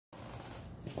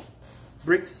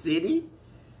Brick City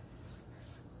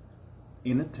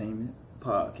Entertainment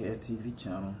Podcast TV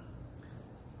channel,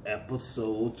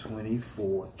 episode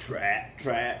 24. Trap.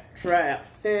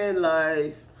 Fair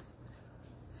life.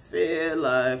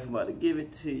 I'm about to give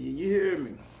it to you. You hear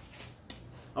me?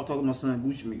 I was talking to my son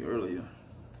Gucci me earlier.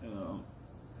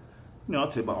 I'll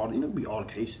tell you about all the, be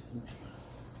altercations.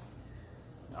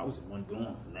 I was the one going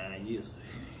for 9 years. It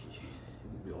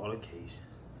would be altercations.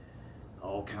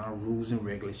 All kind of rules and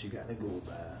regulations you got to go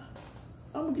by.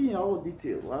 I'm going to give you all the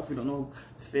details. A lot of people don't know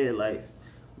fair life.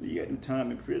 You got to do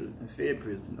time in prison, in fair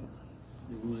prison, you know.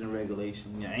 The rules and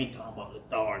regulations. I ain't talking about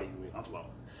authority. I'm talking about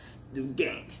the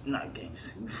gangs, not gangs.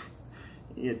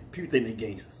 Yeah, people think they're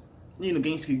gangsters. You know,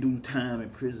 gangsters can do time in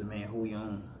prison, man. Hold your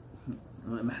own.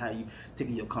 Remember how you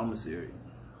taking your commissary,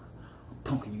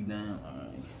 punking you down. All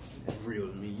right, that's real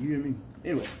to me. You hear me?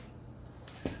 Anyway,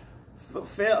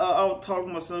 fair. I was talking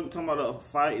to my son, talking about the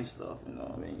fight and stuff. You know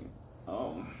what I mean?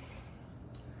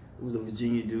 It was a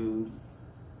Virginia dude.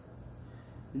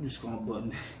 He just called him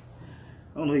Buttneck.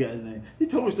 I don't know he got his name. He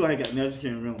told me the story I got now. I just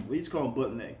can't remember. But he just called him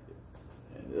Buttneck.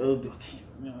 And the other dude, I can't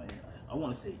remember. I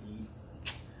want to say E.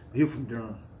 But he was from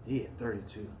Durham. He had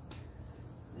 32.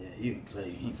 Yeah, he didn't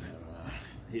play. He didn't play around.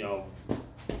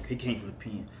 He came from the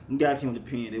pen. Them guys came from the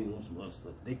pen. They want some other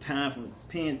stuff. They time from the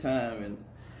pen time and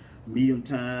medium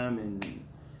time and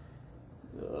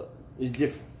it's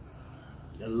different.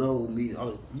 The low, medium,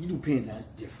 all you do pen time, it's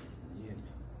different. You hear me?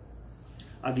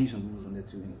 I'll give you some rules on that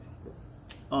too anyway.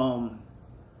 But,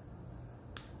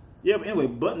 yeah, but anyway,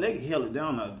 Buttneck held it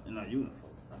down in our uniform.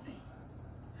 I mean,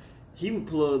 he was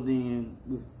plugged in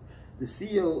with the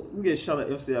CEO. We get a shot at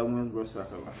FCI Winsboro, South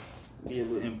Carolina. Get a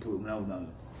little input when I was down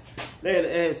there.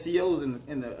 They had CEOs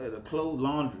in the clothes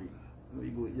laundry. Where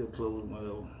you go get your clothes,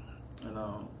 whatever. And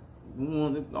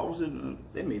one of the officers,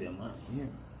 they made that money. Yeah.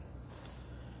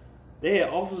 They had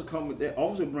officers come with that.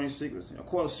 Officers bring cigarettes. A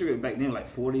quarter cigarette back then, like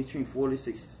between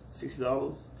 $40,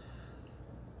 $60.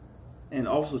 And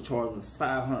the officer charged them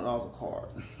 $500 a card.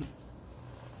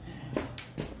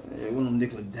 Yeah, one of them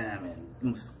nickel and dime,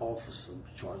 them officers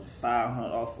charging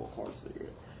 $500 for a card of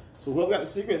cigarette. So whoever got the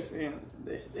cigarettes in,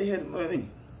 they had the money.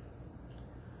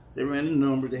 They ran the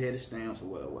number, they had the stamps or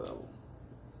whatever.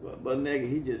 But nigga,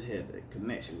 he just had the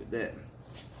connection with that.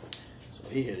 So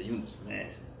he had a unit,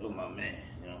 man. Oh my man,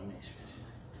 you know what I mean?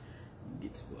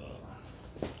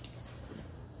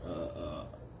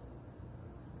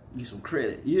 Get some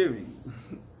credit. You hear me?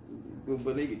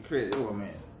 But they get credit. Oh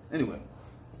man. Anyway.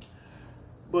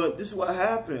 But this is what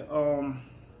happened.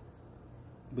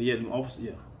 But yeah, the officers,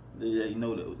 yeah. They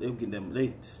know that they get them.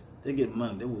 They get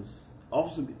money. There was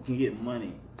officers can get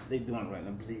money. They doing it right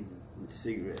now, believe me, with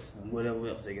cigarettes and whatever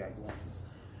else they got going.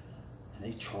 And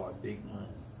they charge big money.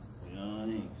 You know what I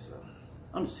mean? So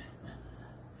I'm just saying,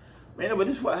 man. But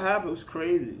this is what happened. It was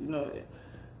crazy. You know,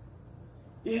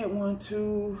 you had 1,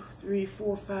 2, 3,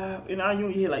 4, 5. In our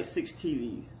unit, you had like 6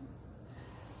 TVs.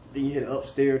 Then you had an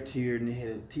upstairs tier, and they had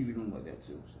a TV room like that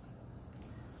too.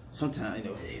 So sometimes, you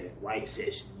know, they had a white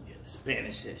section, you had a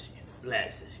Spanish section, you had a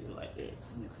black section, like that.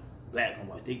 You know, black and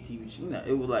white, they TV. You know,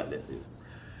 it was like that.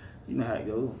 You know how it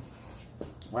goes.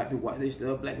 White people watch their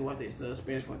stuff, black people watch their stuff,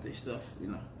 Spanish watch their stuff. You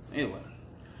know. Anyway,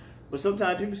 but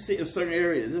sometimes people sit in certain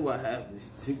areas. This is what happens.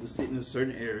 People sit in a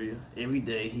certain area every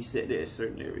day. He sat there in a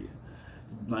certain area.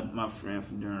 My friend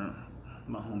from Durham,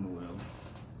 my homie, whatever.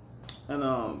 And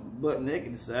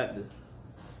Buttneck decided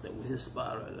that was his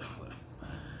spot right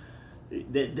there.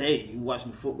 That day, he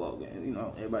watching the football game. You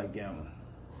know, everybody gambling.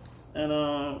 And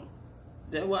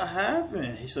that's what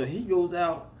happened. So he goes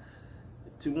out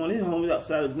to one of his homies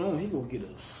outside the room. He go get a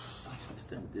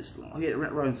stamp this long. He had a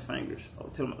wrap around his fingers. I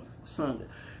was telling my son that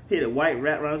he had a white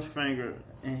wrap around his finger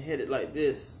and he had it like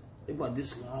this. It about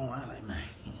this long. I was like, man.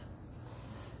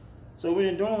 So when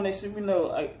they're doing, they said, you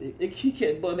know, he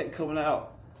kept Buttneck coming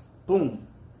out. Boom,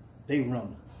 they run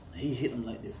him. He hit him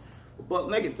like this. But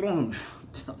Buttneck throwing him down. I'm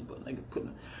telling you, Buttneck putting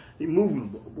him. He moving him,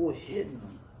 but the boy hitting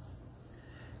him.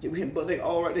 He was hitting Buttneck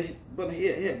all right there. But he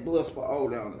had blood spot all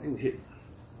down there. He was hitting.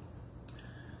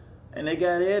 And they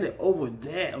got at it over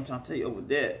that. I'm trying to tell you over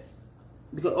that.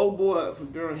 Because old boy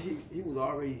from Durham, he was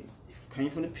already, came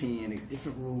from the pen,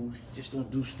 different rules. You just don't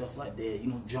do stuff like that.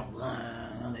 You don't jump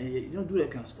line. You don't do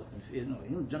that kind of stuff. You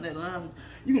don't jump that line.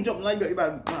 You can jump line, but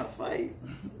everybody know how to fight.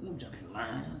 You don't jump in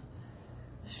lines.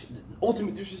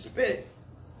 Ultimate disrespect.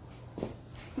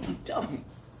 I'm telling you.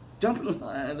 Jumping the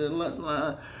line, the lunch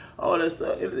line, all that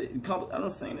stuff. I done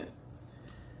seen it.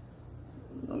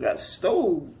 I got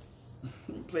stole.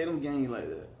 You play them games like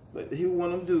that. But he was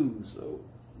one of them dudes. So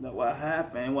that's what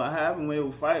happened. What happened when they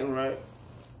were fighting, right?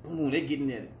 Boom, they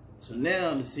getting at it. So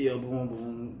now the CEO, boom,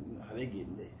 boom, how they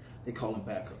getting there. They call him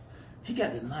back up. He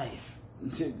got the knife.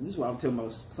 This is why I'm telling my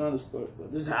son the story.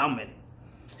 But this is how many.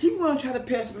 He wanna try to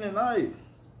pass me the knife.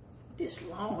 This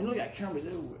long. You know, they got cameras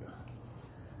everywhere.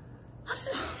 I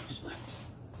said,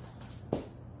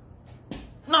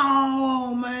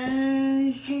 no, man,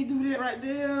 you can't do that right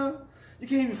there. You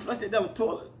can't even flush that down the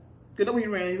toilet. Because that's what he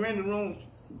ran. He ran in the room.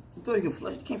 He thought he can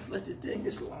flush. You can't flush this thing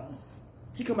this long.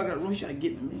 He come back out of the room, he trying to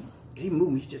get to me. He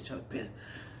moving, he's just trying to pass.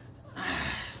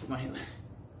 Put my hand like,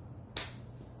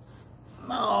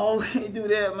 no, can't do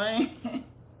that, man.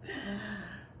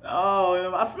 Oh, you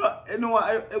know, I feel, you know what,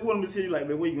 I wanted to see you like,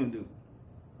 man, what you gonna do?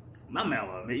 My man,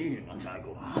 man, I'm trying to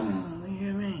go home, you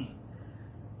hear me?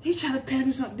 He trying to pass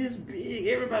me something this big,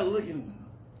 everybody looking.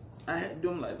 I had to do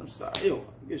him like, I'm sorry. Yo,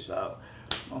 get shot out.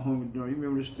 My homie doing, you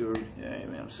remember the story? Yeah,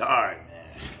 man, I'm sorry,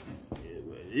 man. Yeah,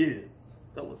 what it is.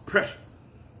 That was pressure.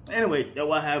 Anyway, that's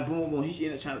why I had boom, boom. He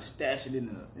ended up trying to stash it in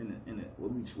the where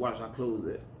we wash our clothes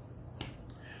at.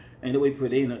 And the way put,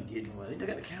 they end up getting well. They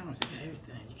got the cameras, they got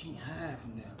everything. You can't hide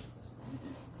from them.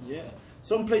 Yeah.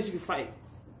 Some place you can fight.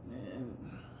 Man,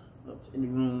 up in the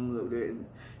room over there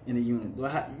in the unit. You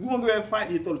want to go there and fight,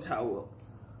 you throw the towel up.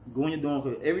 Go in your dorm,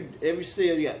 because every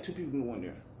cell you got 2 people can go in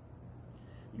there.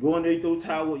 You go in there, you throw the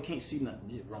towel up, you can't see nothing.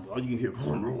 You just rumble. All you can hear,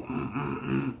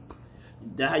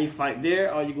 that's how you fight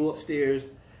there, or you go upstairs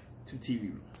to TV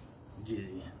room. Get it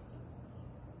in.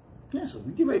 Yeah, so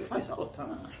we get ready to fight all the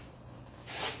time.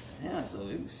 Yeah, so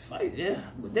it was fight, yeah.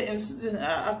 But that incident,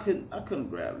 I couldn't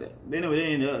grab that. But anyway,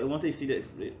 they ended up, once they see that,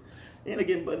 they ended up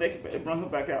getting butt naked. They brought him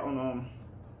back out on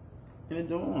in the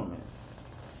dorm, man.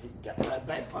 He got right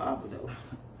back popping though.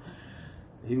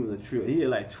 He was a trip. He had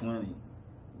like 20.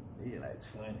 He had like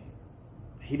 20.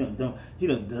 He done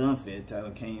done fed time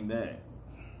and came back.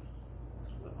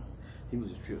 Well, he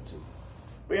was a trip too.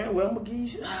 But anyway, I'm gonna give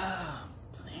you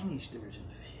plenty of stories in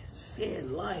the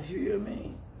fed life, you hear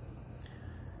me?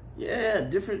 Yeah,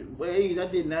 different ways. I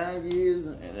did 9 years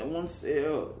and at one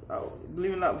cell.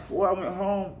 Believe it or not, before I went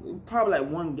home, it was probably like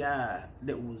one guy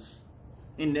that was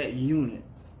in that unit,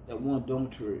 that one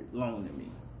dormitory longer than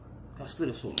me. I stood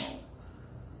there so long.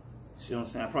 See what I'm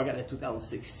saying? I probably got that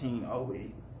 2016 all the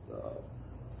way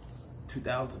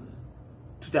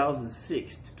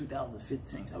 2006 to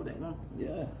 2015. So that one,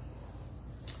 yeah.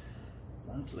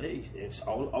 One place. It's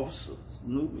all the officers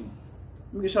knew me.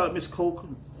 Let me get a shout out to Miss Coker,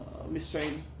 Miss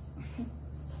Cheney.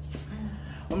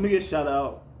 Let me get a shout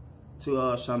out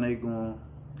to Shawn Gordon.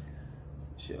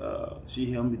 She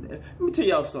helped me there. Let me tell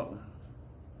y'all something.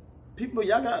 People,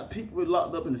 y'all got people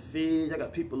locked up in the feds. Y'all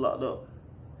got people locked up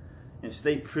in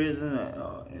state prison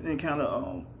and any kind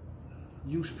of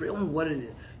youth prison. I don't know what it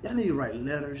is. Y'all need to write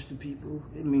letters to people.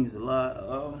 It means a lot.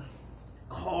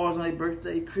 Cards on their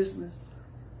birthday, Christmas.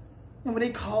 And when they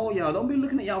call y'all, don't be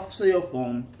looking at y'all cell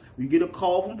phone. When you get a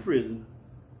call from prison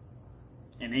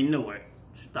and they know it,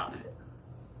 stop it.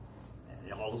 And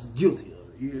y'all was guilty of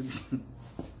it. You hear me?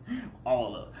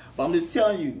 All of it. But I'm just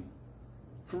telling you,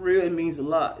 for real, it means a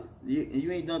lot.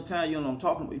 You ain't done time, you know what I'm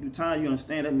talking about. You do time, you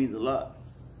understand that means a lot.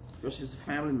 Especially as a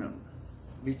family member.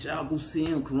 Reach out, go see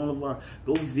them, coronavirus,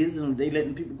 go visit them. They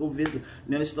letting people go visit them.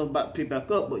 Now this stuff about to pick back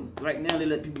up, but right now they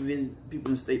let people visit people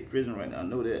in state prison right now. I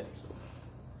know that. So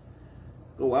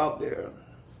go out there. It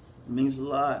means a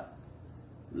lot.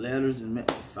 Letters and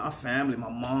my family, my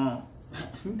mom.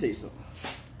 Let me tell you something.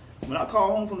 When I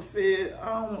call home from the Fed,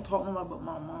 I don't want to talk to nobody but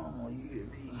my mom. You hear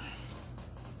me?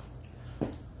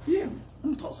 Yeah, I'm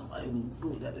gonna talk to somebody who can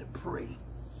go down there and pray.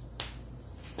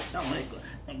 I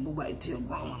ain't go back and tell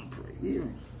grandma to pray. You hear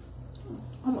me?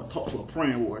 I'm gonna talk to a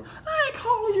praying warrior. I ain't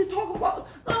calling you talking about.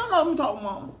 No, I'm talking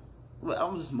mama. But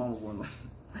I'm just mama one.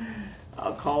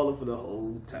 I'll call her for the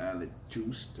whole time, the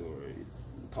true story.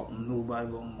 Talking to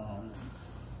nobody but my mom.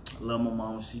 I love my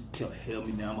mom. She held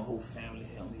me down. My whole family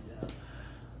held me down.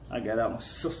 I got out. My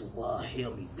sister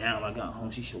held me down. I got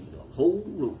home. She showed me the whole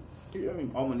road. You hear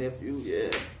me? All my nephew, yeah.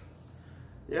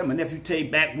 Yeah, my nephew take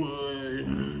backwood.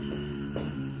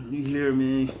 You hear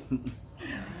me?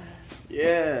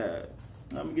 Yeah.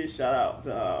 Let me get a shout out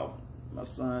to my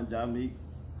son, Jamie.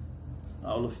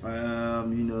 All the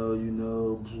fam, you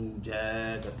know, Blue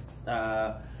Jack,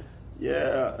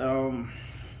 yeah,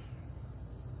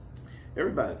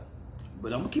 everybody.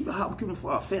 But I'm gonna keep it hot. I'm keeping it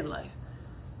for our fed life.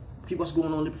 Keep what's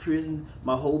going on in the prison.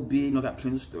 My whole being, I got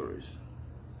plenty of stories.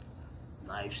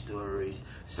 Life stories,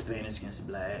 Spanish against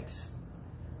blacks.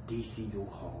 DC go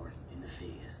hard in the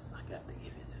feds. I got to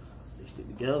give it to them. They stick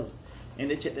together. And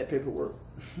they check that paperwork.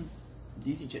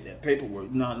 DC check that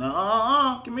paperwork.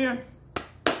 No, come here.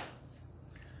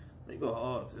 They go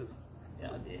hard too.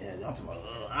 Yeah, I'm talking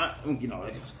about, I'm getting all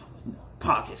that kind of stuff. You know,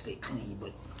 pockets stay clean,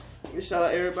 but we shout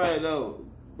out everybody though.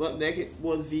 Butt naked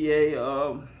was VA.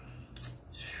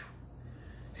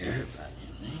 Everybody,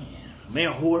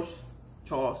 man, horse,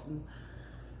 Charleston.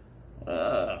 Man,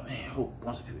 a whole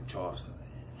bunch of people in Charleston.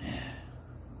 Man.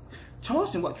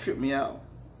 Charleston, what tripped me out?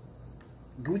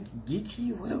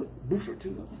 Geechee, whatever, Buford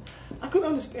too. I couldn't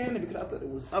understand it because I thought it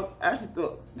was. I actually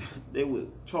thought they were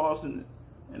Charleston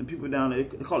and the people down there.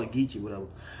 They call it Geechee, whatever.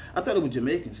 I thought it was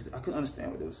Jamaicans. I couldn't understand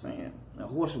what they were saying. Now,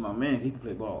 Horse was my man. He could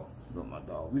play ball. But my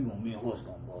dog, me and Horse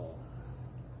gonna ball.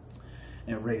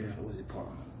 And Raider was his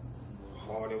partner.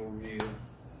 Hard over real.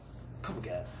 Couple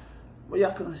guys. But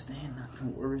y'all couldn't understand the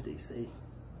words they say.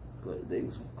 But they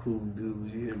were some cool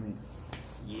dudes. You hear me?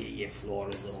 Yeah,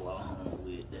 Florida's all I'm home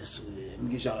with. That's it. Let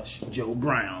me get y'all Joe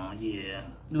Brown. Yeah.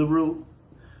 LaRue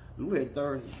had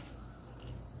 30.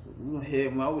 LaRue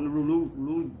had my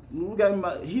LaRue got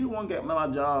me he the one got me my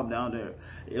job down there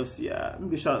at FCI. Let me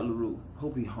get shout out LaRue.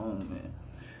 Hope he home, man.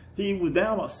 He was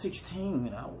down about 16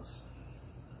 when I was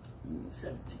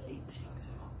 17, 18. So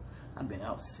I've been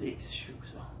out 6, shoot,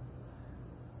 so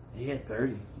he had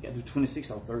 30. You gotta do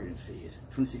 26 off 30 in the feds.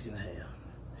 26 and a half.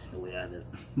 The way I did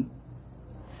it.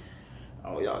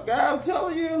 Oh, y'all, guys, I'm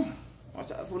telling you.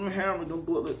 Watch out for them hammers, them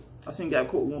bullets. I seen a guy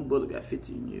caught one bullet, got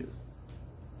 15 years.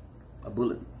 A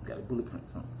bullet, got a bullet print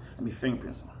on it. I mean,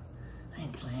 fingerprints on it. I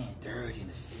ain't playing dirty in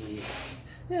the field.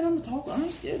 Yeah, I'm a talker. I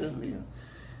ain't scared of them.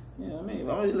 You know what I mean?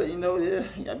 I'm just letting you know, yeah,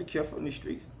 you gotta be careful in these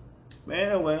streets. But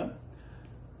anyway,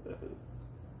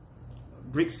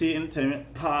 Brick City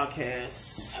Entertainment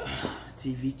Podcast,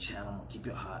 TV channel, keep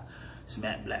it hot.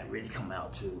 Smack Black ready to come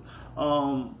out too.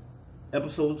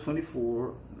 Episode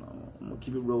 24. I'm gonna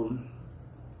keep it rolling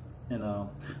and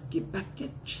get back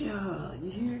at ya. You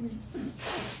hear me?